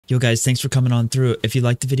Yo guys, thanks for coming on through. If you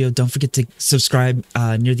liked the video, don't forget to subscribe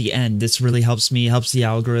near the end. This really helps me, helps the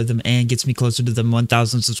algorithm, and gets me closer to the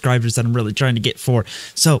 1,000 subscribers that I'm really trying to get for.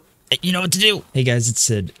 So, you know what to do. Hey guys, it's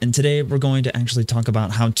Sid, and today we're going to actually talk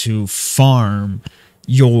about how to farm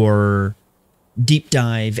your deep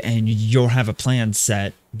dive, and you'll have a plan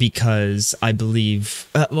set, because I believe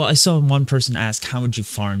well, I saw one person ask, how would you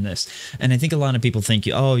farm this? And I think a lot of people think,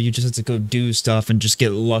 oh, you just have to go do stuff and just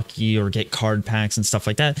get lucky or get card packs and stuff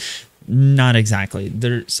like that. Not exactly.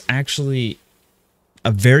 There's actually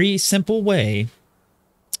a very simple way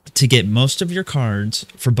to get most of your cards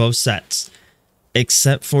for both sets,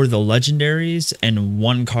 except for the legendaries and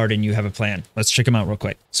one card and you have a plan. Let's check them out real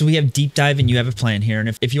quick. So we have deep dive and you have a plan here. And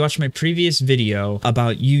if you watch my previous video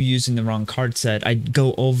about you using the wrong card set, I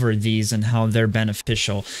go over these and how they're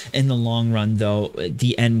beneficial. In the long run though,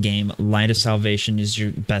 the end game, Light of Salvation is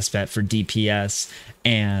your best bet for DPS,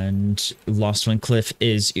 and Lost Wind Cliff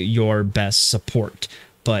is your best support.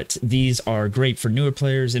 But these are great for newer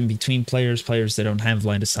players, in between players that don't have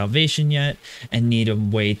Light of Salvation yet and need a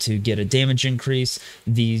way to get a damage increase.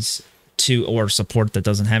 These two, or support that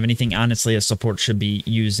doesn't have anything. Honestly, a support should be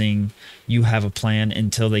using You Have a Plan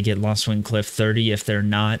until they get Lost Wind Cliff 30. If they're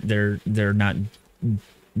not, they're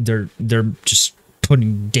just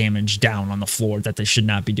putting damage down on the floor that they should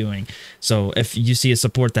not be doing. So if you see a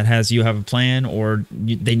support that has You Have a Plan, or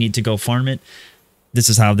they need to go farm it, this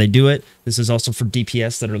is how they do it. This is also for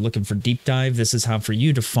DPS that are looking for deep dive. This is how for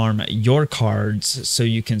you to farm your cards so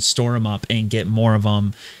you can store them up and get more of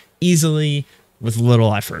them easily with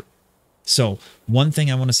little effort. So one thing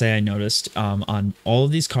I want to say I noticed on all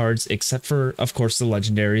of these cards, except for, of course, the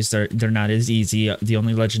legendaries, they're not as easy. The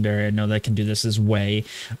only legendary I know that can do this is Way.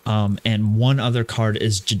 And one other card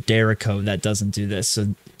is Jaderico that doesn't do this.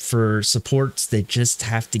 So for supports, they just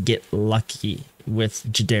have to get lucky with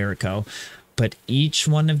Jaderico. But each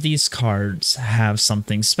one of these cards have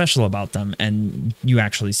something special about them, and you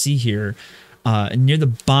actually see here near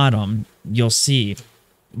the bottom, you'll see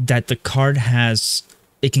that the card has,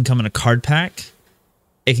 it can come in a card pack,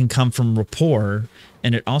 it can come from rapport,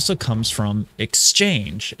 and it also comes from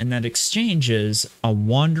exchange, and that exchange is a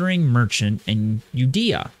Wandering Merchant in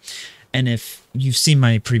Udea. And if you've seen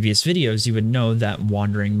my previous videos, you would know that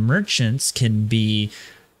Wandering Merchants can be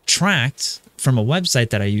tracked from a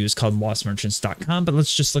website that I use called lostmerchants.com, but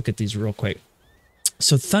let's just look at these real quick.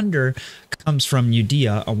 So Thunder comes from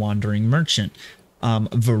Udea, a Wandering Merchant.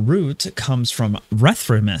 Varut comes from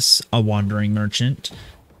Rethrimus, a Wandering Merchant.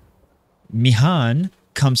 Mihan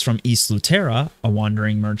comes from East Lutera, a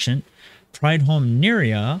Wandering Merchant. Prideholm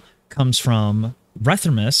Neria comes from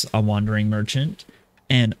Rethrimus, a Wandering Merchant.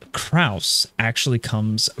 And Kraus actually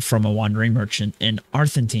comes from a Wandering Merchant in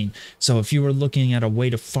Arthentine. So if you were looking at a way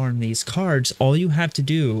to farm these cards, all you have to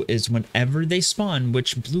do is whenever they spawn,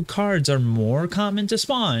 which blue cards are more common to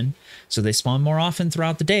spawn, so they spawn more often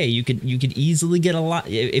throughout the day. You could easily get a lot.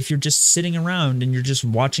 If you're just sitting around and you're just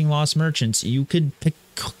watching Lost Merchants, you could pick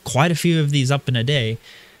quite a few of these up in a day.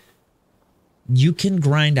 You can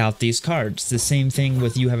grind out these cards. The same thing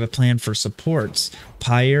with You Have a Plan for supports.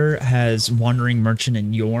 Pyre has Wandering Merchant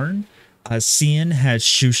and Yorn. Cian has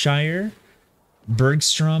Shoeshire.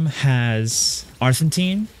 Bergstrom has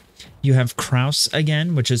Arthentine. You have Kraus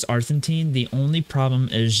again, which is Arthentine. The only problem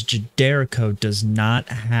is Jaderico does not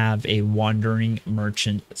have a Wandering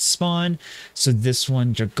Merchant spawn. So this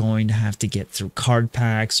one you're going to have to get through card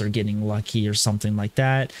packs or getting lucky or something like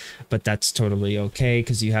that. But that's totally okay,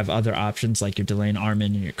 because you have other options like your Delane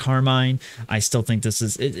Armin and your Carmine. I still think this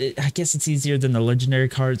is, I guess it's easier than the legendary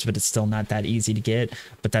cards, but it's still not that easy to get.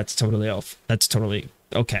 But that's totally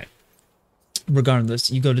okay.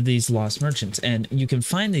 Regardless, you go to these Lost Merchants, and you can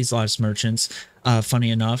find these Lost Merchants,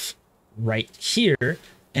 funny enough, right here.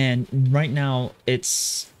 And right now,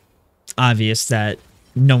 it's obvious that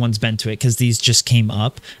no one's been to it because these just came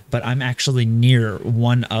up. But I'm actually near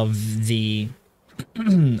one of the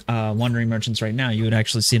Wandering Merchants right now. You would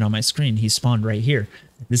actually see it on my screen. He spawned right here.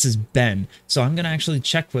 This is Ben. So I'm going to actually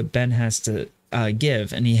check what Ben has to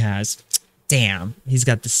give, and he has... Damn, he's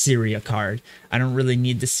got the Syria card. I don't really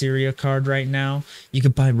need the Syria card right now. You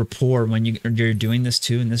could buy rapport when you're doing this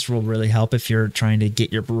too, and this will really help if you're trying to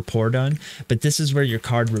get your rapport done. But this is where your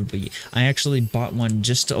card would be. I actually bought one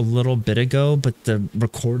just a little bit ago, but the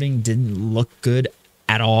recording didn't look good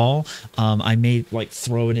at all. I may like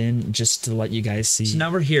throw it in just to let you guys see. So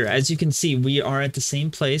now we're here. As you can see, we are at the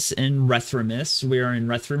same place in Rethrimus. We are in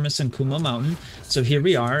Rethrimus and Kumo Mountain. So here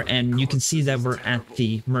we are, and you can see that we're at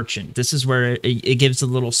the merchant. This is where it gives a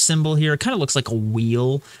little symbol here. It kind of looks like a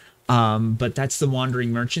wheel. But that's the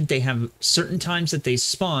Wandering Merchant. They have certain times that they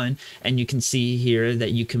spawn, and you can see here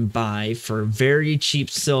that you can buy for very cheap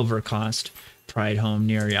silver cost Pride Home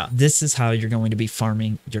near you. This is how you're going to be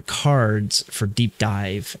farming your cards for Deep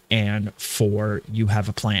Dive and for You Have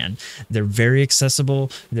a Plan. They're very accessible.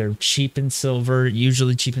 They're cheap in silver,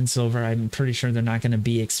 usually cheap in silver. I'm pretty sure they're not going to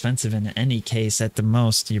be expensive in any case. At the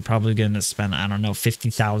most, you're probably going to spend, I don't know,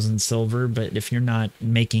 50,000 silver. But if you're not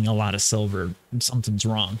making a lot of silver, something's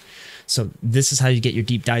wrong. So this is how you get your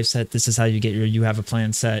Deep Dive set. This is how you get your You Have a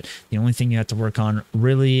Plan set. The only thing you have to work on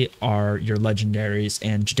really are your legendaries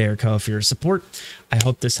and Jericho for your support. I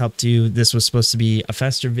hope this helped you. This was supposed to be a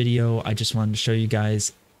faster video. I just wanted to show you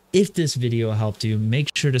guys. If this video helped you, make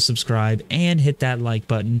sure to subscribe and hit that like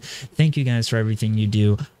button. Thank you guys for everything you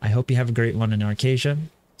do. I hope you have a great one in Arcadia.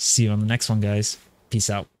 See you on the next one, guys. Peace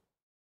out.